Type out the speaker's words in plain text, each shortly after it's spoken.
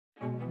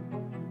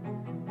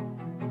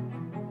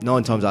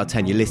9 times out of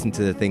 10 you listen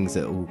to the things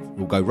that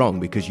will go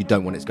wrong because you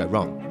don't want it to go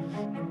wrong.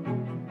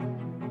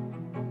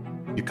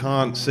 You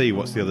can't see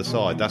what's the other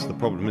side. That's the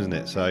problem, isn't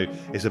it? So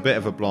it's a bit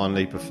of a blind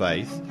leap of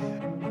faith.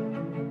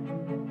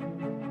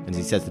 And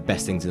he says the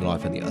best things in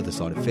life are the other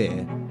side of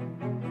fear.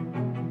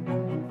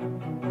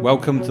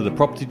 Welcome to the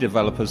Property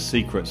Developers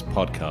Secrets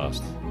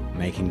podcast.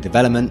 Making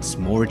developments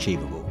more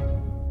achievable.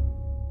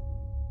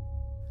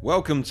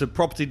 Welcome to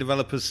Property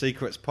Developers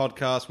Secrets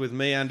podcast with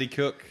me, Andy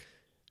Cook.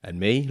 And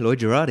me, Lloyd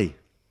Girardi.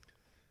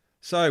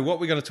 So what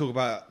we're going to talk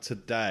about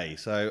today.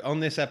 So on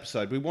this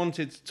episode, we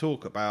wanted to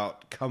talk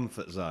about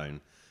comfort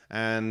zone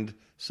and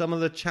some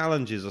of the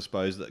challenges, I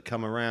suppose, that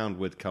come around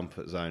with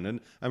comfort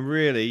zone. And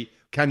really,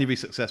 can you be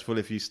successful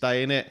if you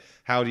stay in it?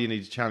 How do you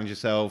need to challenge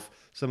yourself?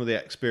 Some of the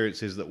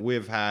experiences that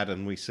we've had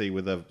and we see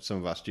with some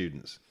of our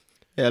students.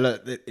 Yeah,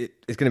 look,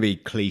 it's going to be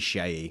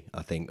cliche,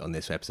 I think, on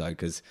this episode,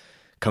 because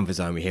comfort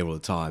zone we hear all the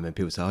time, and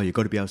people say, oh, you've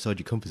got to be outside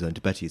your comfort zone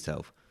to better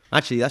yourself.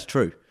 Actually, that's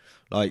true.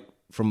 Like,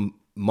 from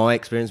my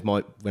experience,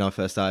 when we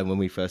first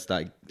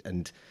started,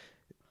 and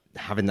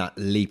having that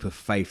leap of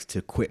faith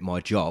to quit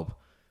my job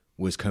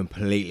was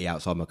completely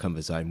outside my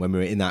comfort zone. When we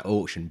were in that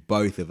auction,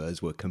 both of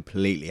us were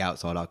completely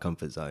outside our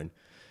comfort zone.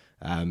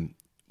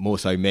 More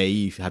so me,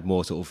 you had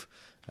more sort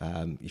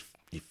of,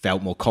 you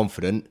felt more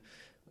confident,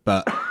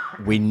 but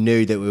we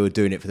knew that we were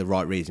doing it for the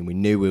right reason. We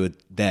knew we were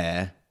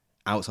there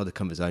outside the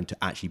comfort zone to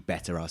actually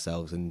better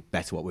ourselves and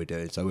better what we're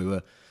doing. So we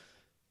were,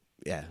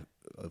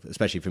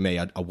 especially for me,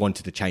 I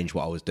wanted to change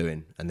what I was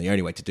doing. And the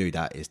only way to do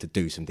that is to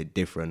do something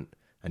different.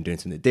 And doing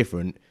something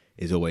different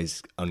is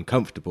always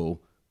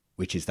uncomfortable,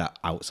 which is that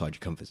outside your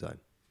comfort zone.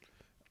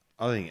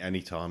 I think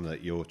any time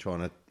that you're trying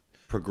to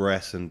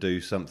progress and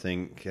do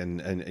something,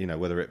 and you know,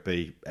 whether it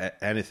be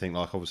anything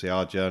like obviously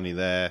our journey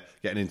there,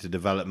 getting into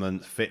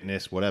development,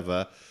 fitness,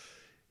 whatever,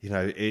 you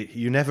know,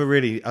 you never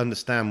really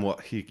understand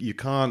what you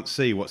can't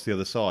see what's the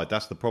other side.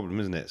 That's the problem,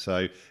 isn't it?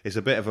 So it's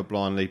a bit of a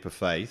blind leap of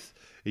faith.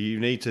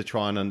 You need to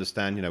try and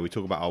understand, you know, we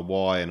talk about our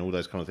why and all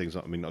those kind of things.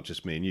 I mean, not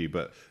just me and you,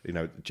 but, you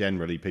know,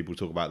 generally people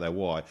talk about their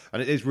why.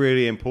 And it is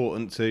really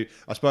important to,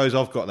 I suppose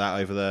I've got that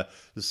over the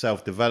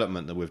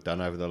self-development that we've done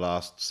over the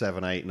last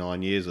 7, 8,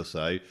 9 years or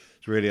so.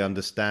 It's really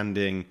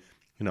understanding,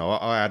 you know,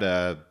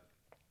 I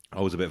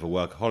was a bit of a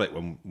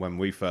workaholic when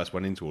we first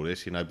went into all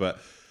this, you know,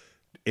 but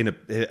in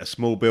a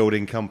small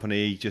building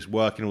company, just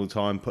working all the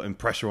time, putting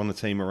pressure on the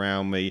team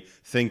around me,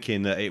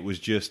 thinking that it was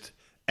just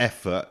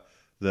effort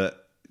that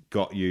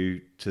got you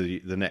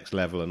to the next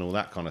level and all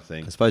that kind of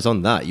thing. I suppose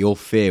on that, your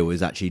fear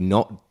was actually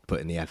not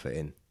putting the effort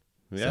in.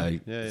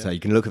 Yeah. So you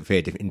can look at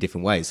fear in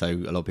different ways. So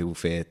a lot of people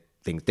fear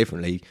things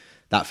differently.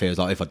 That fear is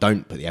like, if I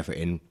don't put the effort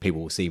in,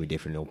 people will see me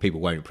differently, or people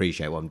won't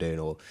appreciate what I'm doing.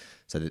 Or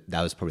so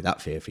that was probably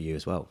that fear for you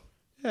as well.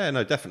 Yeah,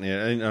 no,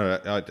 definitely.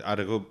 I had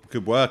a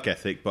good work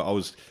ethic, but I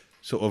was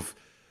sort of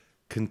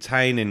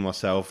containing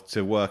myself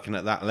to working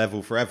at that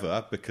level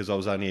forever because I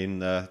was only in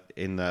the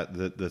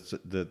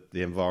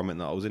environment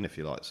that I was in, if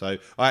you like. So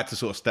I had to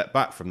sort of step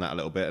back from that a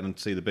little bit and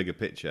see the bigger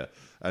picture,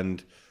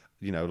 and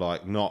you know,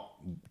 like not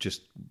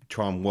just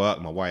try and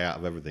work my way out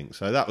of everything.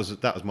 So that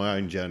was my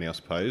own journey, I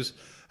suppose.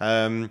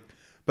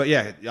 But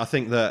yeah, I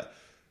think that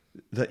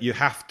you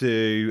have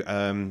to,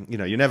 you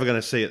know, you're never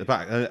going to see at the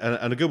back.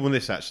 And a good one,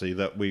 this actually,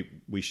 that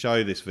we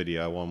show this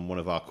video on one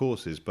of our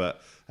courses, but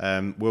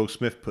Will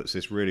Smith puts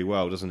this really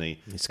well, doesn't he?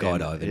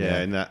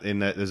 Skydiving. In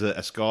that there's a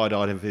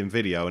skydiving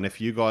video, and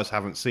if you guys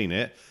haven't seen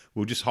it,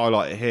 we'll just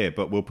highlight it here,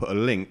 but we'll put a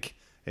link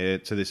to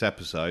this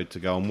episode to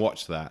go and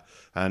watch that.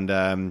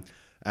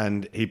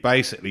 And he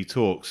basically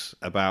talks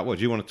about, well,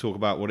 do you want to talk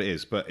about what it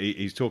is? But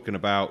he's talking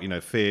about, you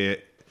know, fear,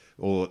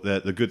 or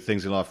the good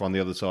things in life are on the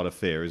other side of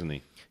fear, isn't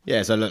he?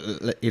 Yeah, so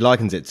look, he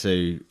likens it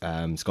to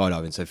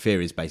skydiving. So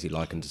fear is basically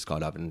likened to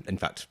skydiving. In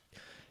fact,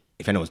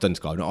 if anyone's done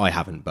skydiving, I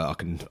haven't, but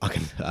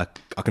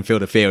I can feel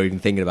the fear even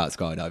thinking about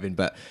skydiving.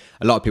 But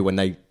a lot of people,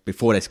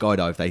 before they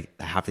skydive, they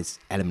have this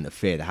element of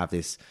fear. They have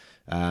this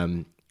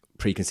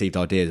preconceived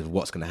ideas of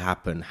what's going to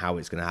happen, how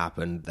it's going to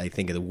happen. They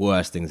think of the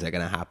worst things that are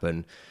going to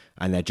happen,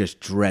 and they just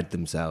dread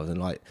themselves. And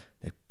like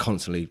they're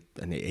constantly,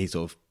 and he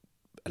sort of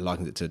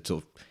likens it to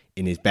sort of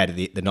in his bed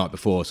the night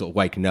before, sort of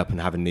waking up and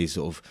having these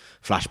sort of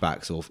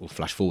flashbacks or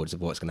flash forwards of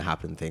what's going to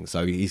happen and things.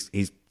 So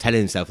he's telling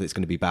himself that it's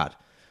going to be bad.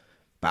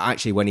 But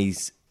actually, when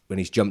he's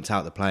jumped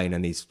out the plane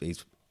and he's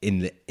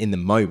in the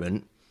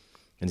moment,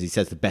 and as he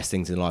says, the best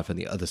things in life are on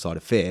the other side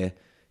of fear,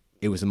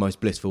 it was the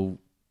most blissful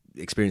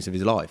experience of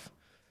his life.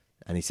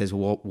 And he says,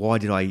 well, why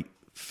did I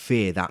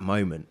fear that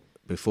moment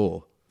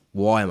before?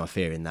 Why am I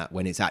fearing that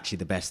when it's actually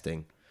the best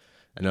thing?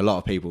 And a lot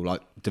of people,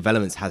 like,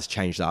 developments has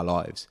changed our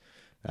lives.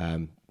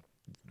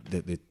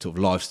 The sort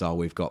of lifestyle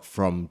we've got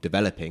from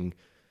developing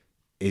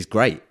is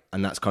great,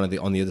 and that's kind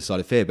of on the other side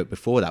of fear. But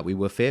before that, we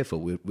were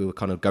fearful. We were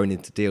kind of going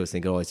into deals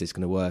thinking, oh, is this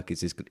going to work?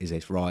 Is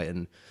this right?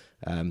 And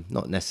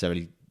not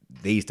necessarily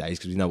these days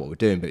because we know what we're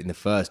doing, but in the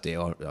first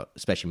deal,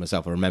 especially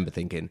myself, I remember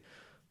thinking,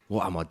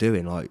 what am I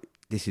doing? Like,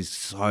 this is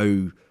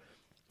so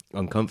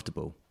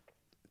uncomfortable.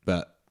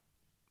 But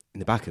in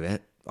the back of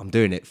it, I'm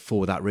doing it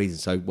for that reason.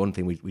 So one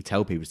thing we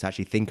tell people is to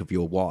actually think of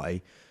your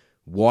why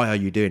why are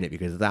you doing it?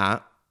 Because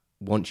that,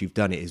 once you've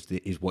done it,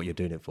 is what you're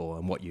doing it for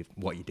and what you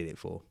did it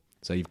for.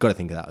 So you've got to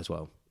think of that as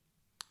well.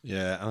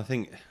 Yeah, and I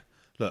think,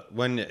 look,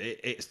 when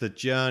it's the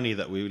journey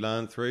that we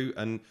learn through,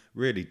 and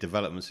really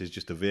developments is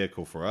just a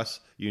vehicle for us.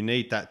 You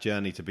need that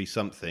journey to be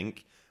something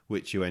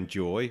which you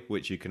enjoy,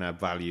 which you can add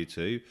value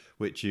to,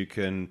 which you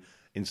can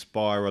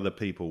inspire other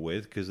people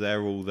with, because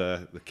they're all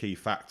the key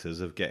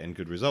factors of getting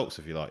good results,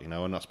 if you like,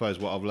 And I suppose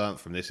what I've learned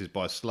from this is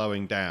by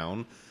slowing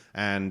down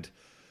and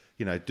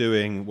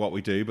doing what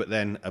we do. But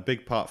then a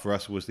big part for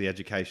us was the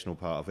educational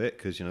part of it,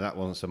 because that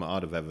wasn't something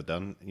I'd have ever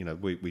done.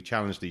 We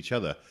challenged each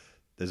other.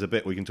 There's a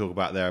bit we can talk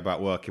about there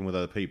about working with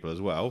other people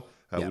as well.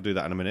 We'll do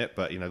that in a minute.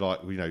 But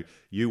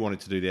you wanted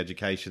to do the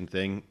education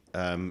thing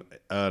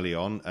early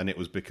on, and it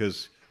was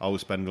because I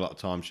was spending a lot of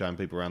time showing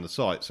people around the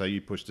site. So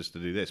you pushed us to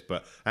do this.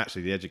 But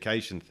actually, the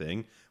education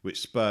thing,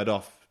 which spurred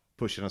off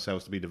pushing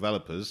ourselves to be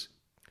developers,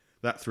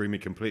 that threw me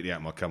completely out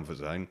of my comfort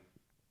zone.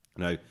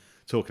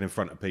 Talking in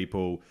front of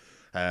people,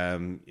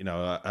 and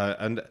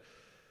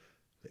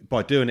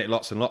by doing it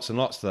lots and lots and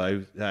lots,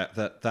 though,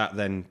 that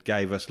then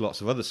gave us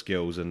lots of other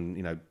skills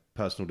and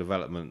personal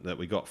development that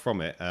we got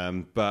from it.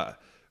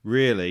 But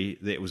really,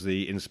 it was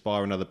the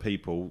inspiring other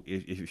people.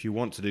 If you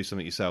want to do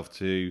something yourself,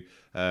 to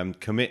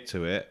commit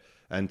to it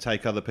and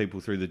take other people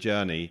through the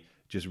journey,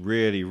 just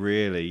really,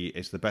 really,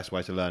 it's the best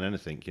way to learn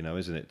anything,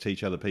 isn't it?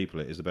 Teach other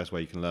people, it is the best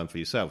way you can learn for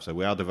yourself. So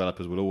we are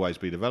developers, will always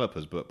be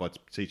developers, but by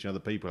teaching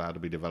other people how to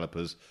be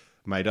developers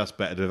made us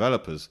better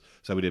developers.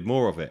 So we did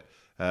more of it.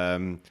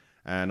 And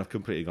I've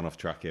completely gone off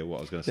track here, what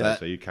I was going to say,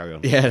 so you carry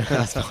on. Yeah,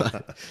 that's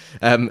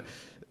fine.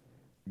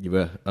 You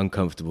were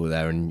uncomfortable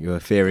there, and you were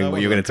fearing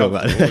what you were going to talk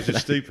about. It was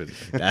just stupid.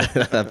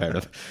 Fair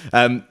enough.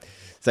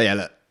 So yeah,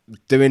 look,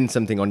 doing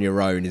something on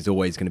your own is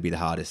always going to be the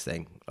hardest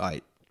thing,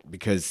 right?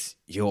 Because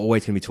you're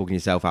always going to be talking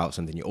yourself out of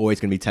something. You're always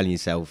going to be telling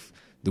yourself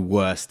the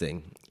worst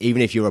thing.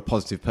 Even if you're a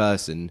positive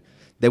person,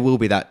 there will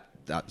be that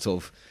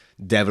sort of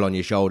devil on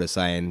your shoulder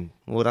saying,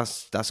 well,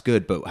 that's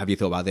good, but have you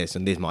thought about this?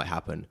 And this might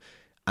happen.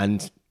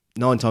 And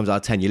 9 times out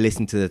of 10, you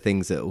listen to the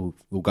things that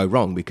will go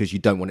wrong because you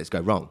don't want it to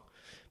go wrong.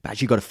 But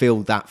actually, you've got to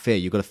feel that fear.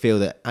 You've got to feel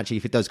that actually,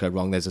 if it does go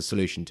wrong, there's a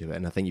solution to it.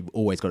 And I think you've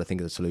always got to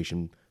think of the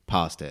solution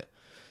past it.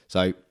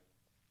 So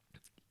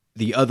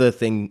the other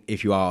thing,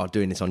 if you are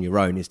doing this on your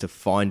own, is to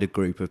find a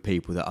group of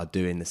people that are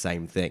doing the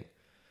same thing.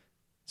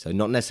 So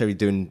not necessarily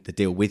doing the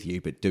deal with you,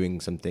 but doing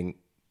something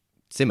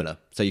similar.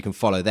 So you can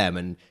follow them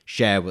and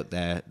share what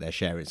they're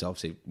sharing. So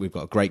obviously, we've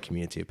got a great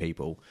community of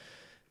people.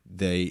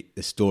 The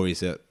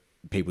stories that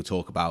people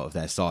talk about of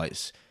their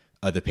sites,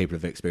 other people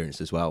have experienced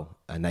as well,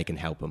 and they can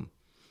help them.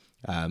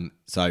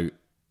 So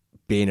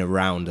being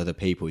around other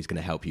people is going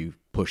to help you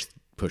push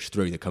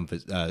through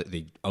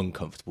the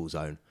uncomfortable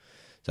zone.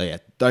 So yeah,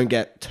 don't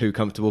get too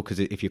comfortable, because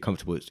if you're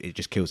comfortable, it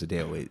just kills the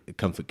deal. It's a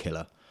comfort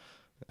killer.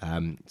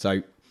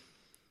 So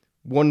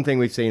one thing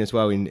we've seen as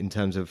well in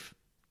terms of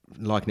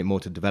liking it more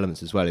to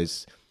developments as well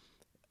is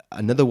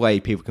another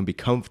way people can be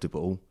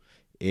comfortable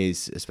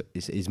is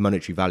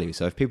monetary value.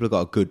 So if people have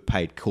got a good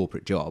paid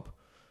corporate job,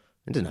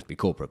 it doesn't have to be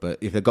corporate, but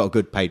if they've got a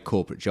good paid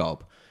corporate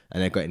job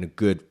and they're getting a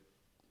good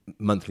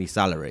monthly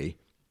salary,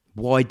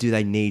 why do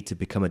they need to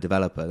become a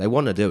developer? They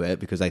want to do it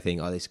because they think,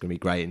 oh, this is going to be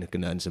great and they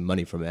can earn some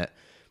money from it.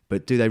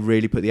 But do they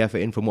really put the effort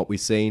in? From what we've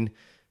seen,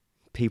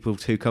 people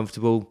too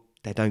comfortable,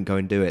 they don't go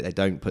and do it. They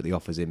don't put the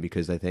offers in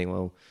because they think,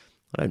 well,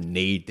 I don't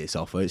need this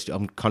offer.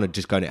 I'm kind of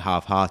just going it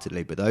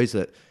half-heartedly. But those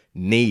that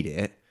need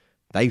it,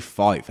 they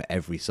fight for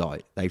every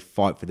site. They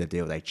fight for the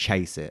deal. They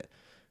chase it,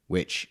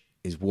 which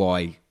is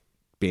why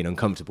being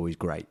uncomfortable is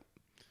great.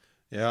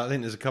 Yeah, I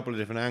think there's a couple of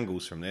different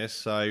angles from this.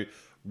 So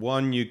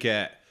one, you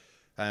get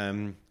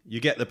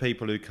the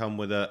people who come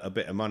with a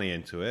bit of money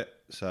into it.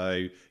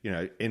 So,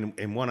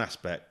 in one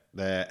aspect,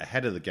 they're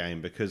ahead of the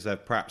game because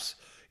they've perhaps,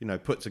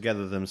 put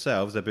together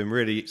themselves. They've been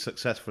really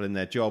successful in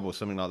their job or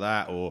something like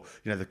that. Or,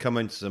 they've come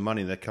into some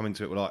money. They're coming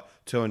to it with like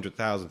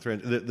 200,000,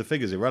 300. The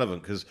figure's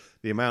irrelevant because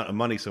the amount of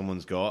money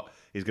someone's got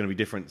is going to be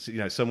different.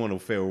 Someone will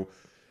feel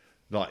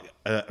like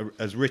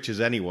as rich as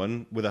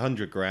anyone with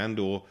 100 grand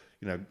or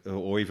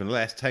even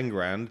less, 10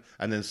 grand,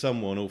 and then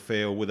someone will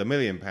feel with £1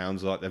 million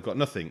like they've got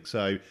nothing.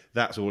 So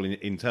that's all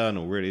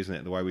internal, really, isn't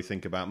it? The way we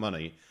think about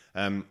money.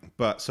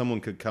 But someone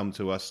could come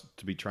to us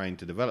to be trained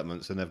to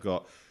developments, and they've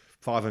got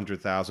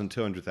 500,000,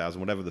 200,000,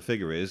 whatever the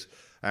figure is,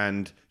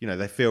 and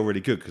they feel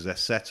really good because they're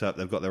set up,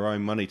 they've got their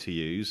own money to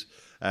use,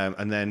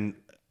 and then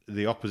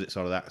the opposite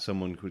side of that,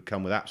 someone could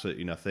come with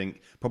absolutely nothing,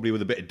 probably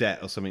with a bit of debt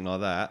or something like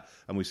that,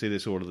 and we see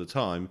this all of the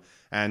time.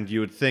 And you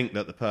would think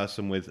that the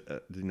person with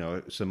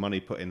some money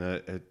put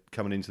in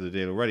coming into the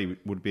deal already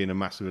would be in a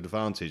massive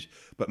advantage,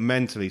 but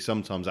mentally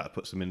sometimes that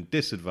puts them in a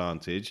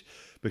disadvantage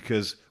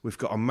because we've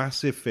got a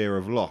massive fear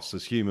of loss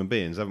as human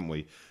beings, haven't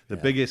we? The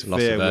biggest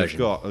fear we've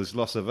got is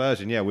loss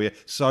aversion. Yeah, we're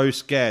so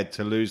scared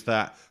to lose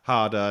that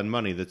hard-earned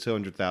money, the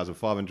 200,000,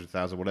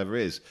 500,000, whatever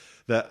it is,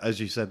 that, as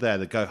you said there,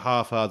 they go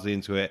half-heartedly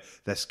into it.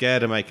 They're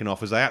scared of making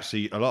offers. A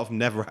lot of them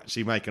never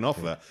actually make an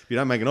offer. If you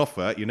don't make an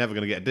offer, you're never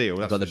going to get a deal.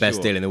 They've got the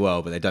best deal in the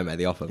world, but they don't make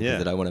the offer because Yeah.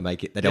 they don't want to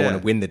make it. They don't want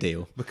to win the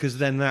deal. Because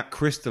then that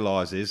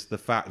crystallizes the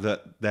fact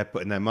that they're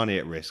putting their money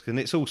at risk. And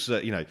it's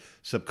also,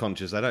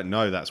 subconscious. They don't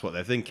know that's what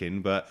they're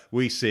thinking, but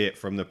we see it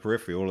from the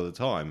periphery all of the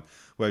time.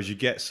 Whereas you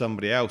get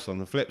somebody else on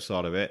the flip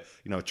side of it,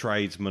 a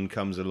tradesman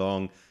comes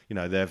along,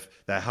 they're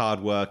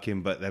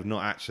hardworking, but they've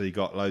not actually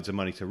got loads of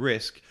money to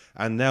risk,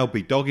 and they'll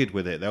be dogged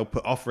with it. They'll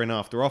put offer in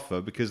after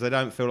offer because they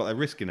don't feel like they're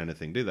risking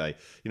anything, do they?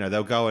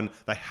 They'll go and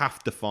they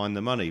have to find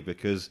the money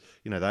because,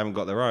 they haven't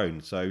got their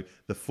own. So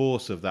the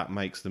force of that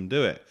makes them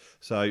do it.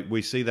 So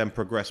we see them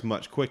progress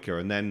much quicker,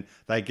 and then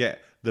they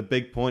get the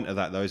big point of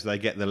that, though, is they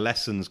get the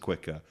lessons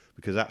quicker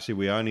because actually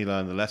we only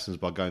learn the lessons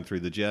by going through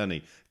the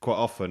journey. Quite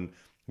often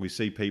we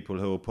see people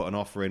who will put an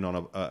offer in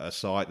on a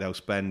site, they'll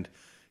spend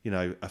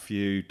a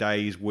few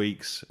days,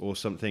 weeks or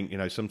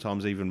something,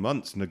 sometimes even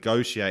months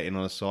negotiating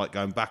on a site,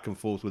 going back and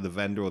forth with the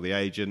vendor or the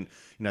agent.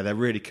 They're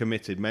really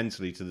committed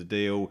mentally to the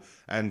deal.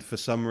 And for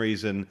some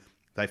reason,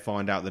 they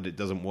find out that it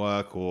doesn't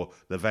work or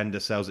the vendor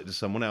sells it to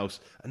someone else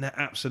and they're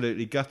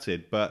absolutely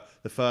gutted. But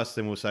the first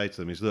thing we'll say to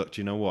them is, look, do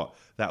you know what?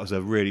 That was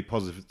a really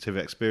positive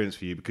experience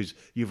for you because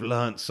you've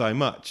learnt so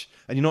much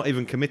and you're not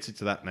even committed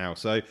to that now.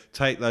 So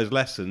take those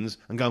lessons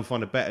and go and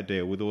find a better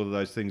deal with all of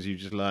those things you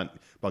just learnt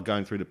by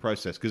going through the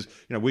process. Because,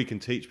 we can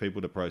teach people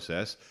the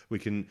process.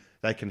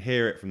 They can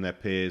hear it from their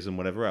peers and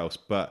whatever else,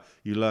 but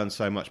you learn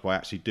so much by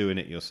actually doing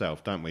it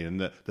yourself, don't we?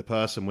 And the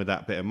person with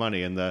that bit of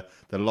money and the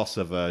loss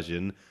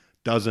aversion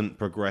doesn't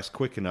progress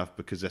quick enough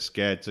because they're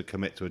scared to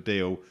commit to a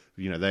deal.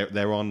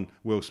 They're on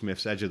Will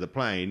Smith's edge of the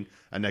plane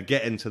and they're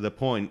getting to the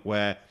point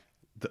where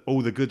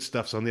all the good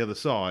stuff's on the other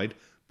side,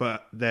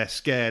 but they're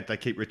scared. They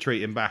keep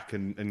retreating back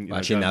and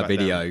actually in that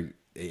video, down.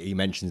 He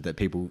mentions that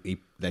people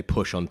they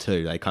push on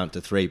 2. They count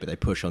to 3, but they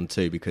push on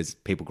 2 because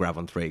people grab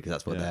on 3 because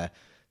that's what they're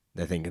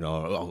thinking.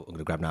 Oh, I'm going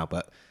to grab now,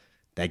 but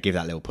they give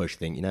that little push.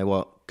 Think, you know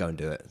what? Go and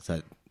do it.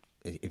 So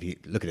if you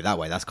look at it that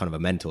way, that's kind of a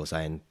mentor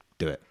saying,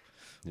 do it.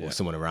 Or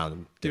someone around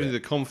them. Give you the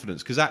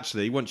confidence, because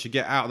actually, once you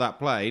get out of that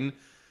plane,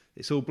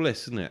 it's all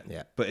bliss, isn't it?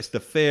 Yeah. But it's the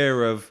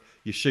fear of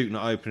you shooting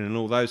it open and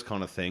all those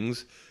kind of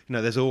things.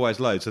 There's always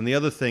loads. And the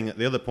other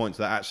point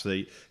to that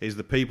actually is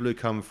the people who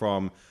come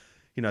from,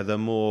 the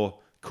more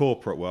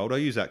corporate world. I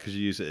use that because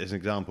you use it as an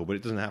example, but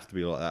it doesn't have to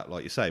be like that,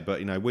 like you say.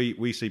 But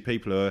we see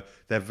people who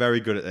they're very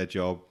good at their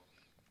job.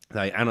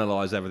 They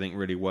analyse everything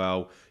really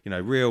well.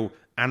 Real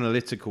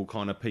analytical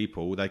kind of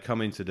people. They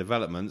come into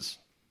developments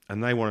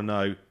and they want to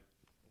know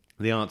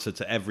the answer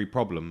to every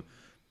problem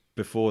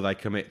before they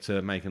commit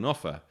to make an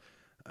offer.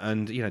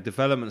 And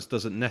developments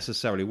doesn't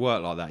necessarily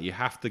work like that. You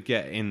have to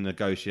get in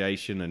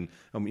negotiation, and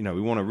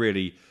we want to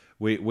really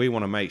we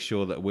want to make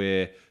sure that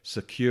we're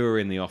secure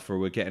in the offer,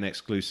 we're getting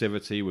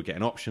exclusivity, we're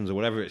getting options or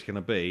whatever it's going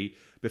to be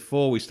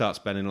before we start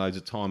spending loads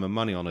of time and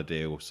money on a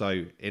deal.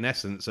 So in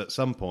essence, at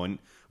some point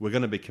we're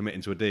going to be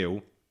committing to a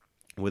deal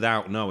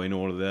without knowing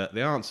all of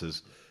the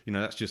answers.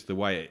 That's just the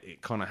way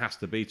it kind of has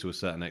to be to a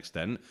certain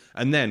extent.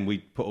 And then we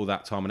put all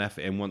that time and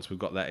effort in once we've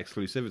got that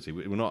exclusivity.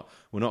 We're not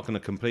going to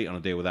complete on a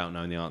deal without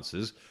knowing the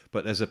answers.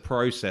 But there's a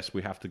process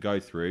we have to go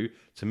through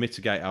to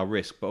mitigate our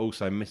risk, but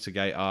also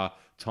mitigate our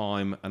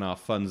time and our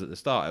funds at the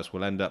start, else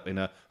we'll end up in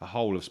a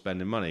hole of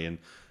spending money.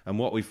 And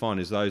what we find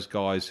is those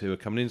guys who are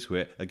coming into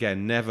it,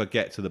 again, never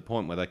get to the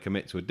point where they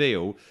commit to a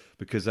deal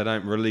because they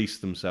don't release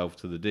themselves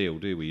to the deal,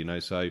 do we?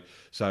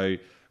 So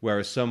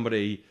whereas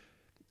somebody,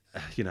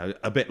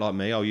 a bit like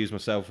me, I'll use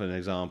myself as an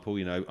example.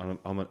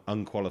 I'm an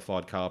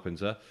unqualified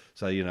carpenter,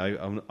 so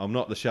I'm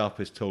not the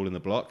sharpest tool in the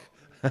block.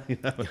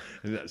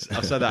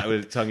 I say that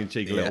with tongue in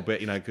cheek a little bit,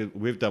 because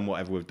we've done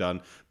whatever we've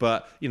done,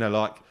 but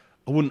I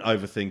wouldn't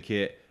overthink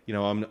it.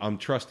 I'm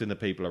trusting the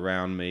people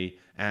around me,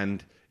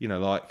 and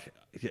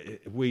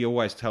we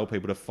always tell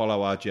people to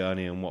follow our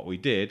journey and what we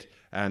did,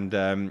 and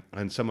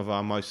some of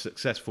our most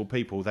successful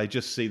people, they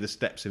just see the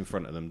steps in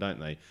front of them, don't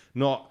they?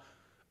 Not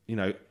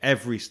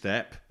every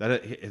step.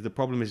 The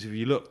problem is if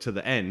you look to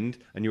the end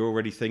and you're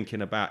already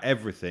thinking about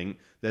everything,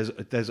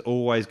 there's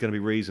always going to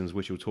be reasons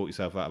which will talk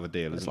yourself out of a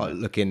deal. It's like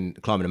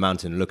climbing a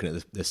mountain and looking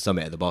at the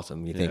summit at the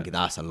bottom. You think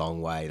that's a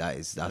long way.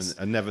 That's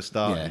and never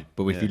starting. Yeah,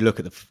 but if you look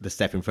at the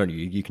step in front of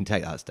you, you can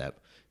take that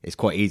step. It's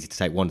quite easy to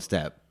take one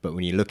step, but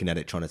when you're looking at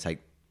it trying to take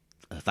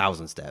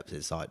 1,000 steps,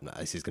 it's like, no,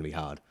 this is going to be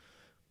hard.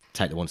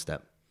 Take the one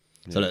step.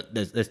 Yeah. So look,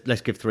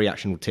 let's give 3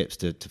 actionable tips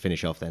to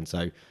finish off then.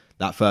 So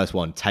that first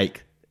one,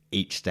 take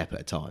each step at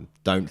a time.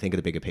 Don't think of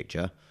the bigger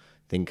picture.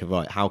 Think of,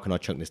 right, how can I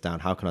chunk this down?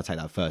 How can I take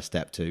that first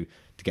step to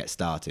get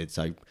started?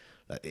 So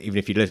even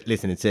if you're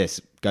listening to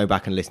this, go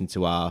back and listen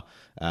to our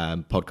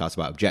podcast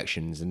about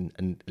objections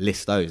and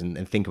list those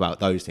and think about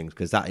those things,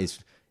 because that is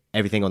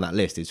everything on that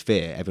list is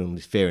fear. Everyone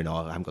is fearing,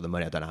 I haven't got the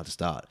money, I don't know how to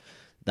start.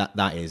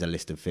 That is a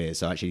list of fears.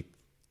 So actually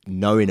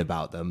knowing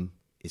about them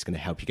is going to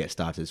help you get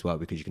started as well,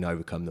 because you can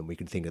overcome them. We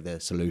can think of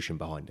the solution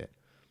behind it.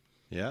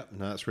 Yeah,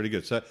 no, that's really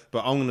good. So,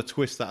 but I'm going to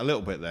twist that a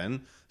little bit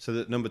then. So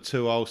that number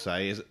 2, I'll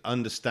say, is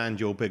understand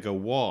your bigger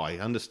why.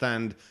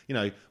 Understand,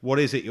 what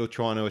is it you're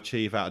trying to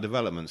achieve out of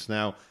developments.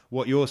 Now,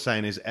 what you're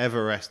saying is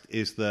Everest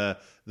is the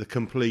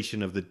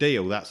completion of the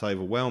deal. That's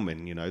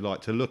overwhelming,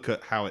 to look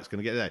at how it's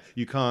going to get there.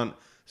 You can't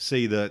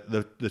see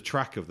the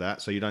track of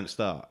that, so you don't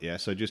start. Yeah,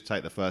 so just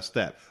take the first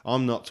step.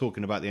 I'm not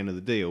talking about the end of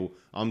the deal.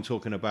 I'm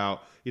talking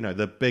about, you know,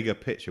 the bigger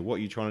picture. What are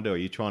you trying to do? Are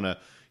you trying to,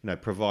 you know,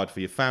 provide for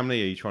your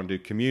family? Are you trying to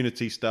do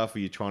community stuff? Are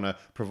you trying to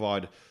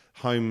provide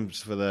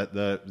homes for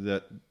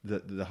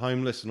the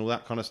homeless and all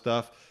that kind of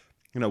stuff?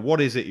 You know,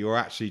 what is it you're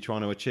actually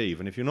trying to achieve?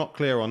 And if you're not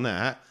clear on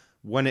that,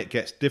 when it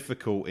gets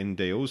difficult in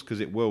deals, because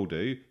it will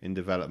do in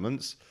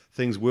developments,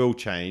 things will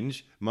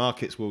change,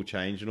 markets will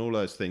change, and all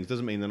those things.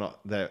 Doesn't mean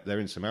they're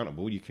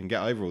insurmountable. You can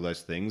get over all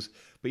those things,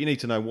 but you need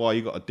to know why.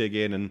 You've got to dig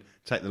in and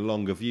take the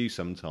longer view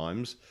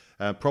sometimes.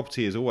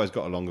 Property has always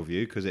got a longer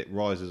view because it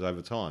rises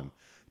over time,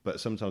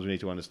 but sometimes we need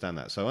to understand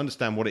that. So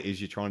understand what it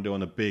is you're trying to do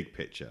on a big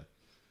picture.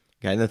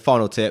 Okay, and the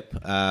final tip,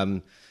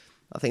 I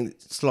think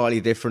slightly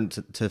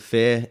different to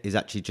fear, is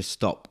actually just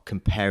stop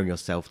comparing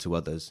yourself to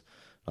others.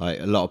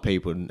 Like a lot of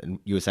people, and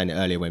you were saying it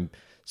earlier, when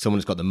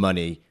someone's got the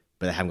money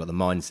but they haven't got the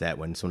mindset.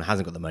 When someone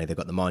hasn't got the money, they've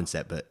got the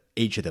mindset, but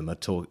each of them are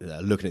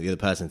looking at the other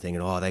person thinking,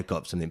 oh, they've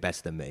got something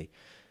better than me.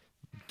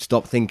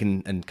 Stop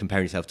thinking and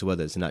comparing yourself to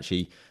others, and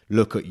actually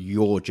look at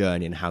your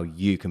journey and how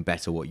you can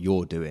better what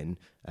you're doing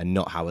and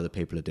not how other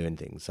people are doing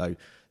things. So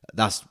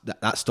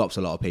that stops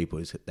a lot of people.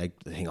 Is they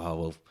think, oh,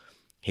 well,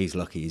 he's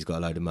lucky, he's got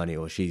a load of money,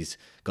 or she's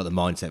got the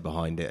mindset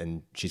behind it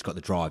and she's got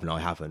the drive and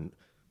I haven't.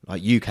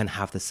 Like, you can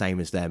have the same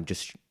as them.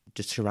 Just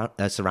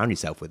surround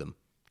yourself with them.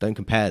 Don't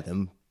compare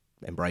them,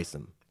 embrace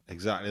them.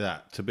 Exactly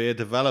that. To be a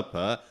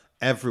developer,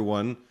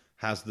 everyone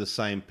has the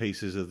same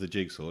pieces of the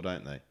jigsaw,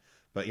 don't they?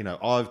 But, you know,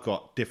 I've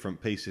got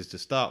different pieces to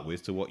start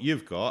with to what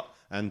you've got,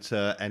 and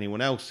to anyone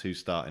else who's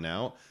starting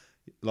out.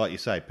 Like you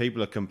say,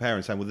 people are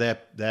comparing, saying, well,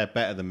 they're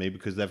better than me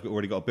because they've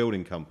already got a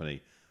building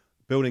company.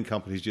 Building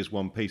company is just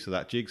one piece of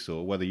that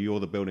jigsaw, whether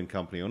you're the building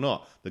company or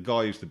not. The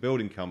guy who's the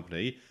building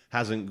company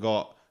hasn't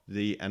got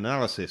the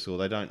analysis, or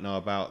they don't know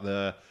about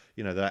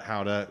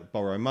how to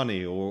borrow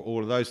money or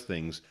all of those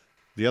things.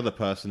 The other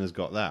person has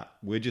got that.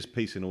 We're just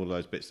piecing all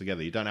those bits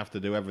together. You don't have to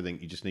do everything.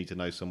 You just need to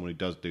know someone who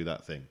does do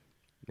that thing.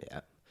 Yeah.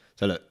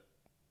 So look,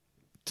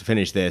 to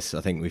finish this, I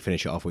think we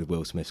finish it off with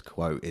Will Smith's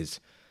quote is,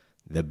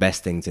 the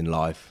best things in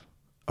life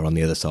are on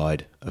the other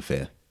side of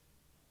fear.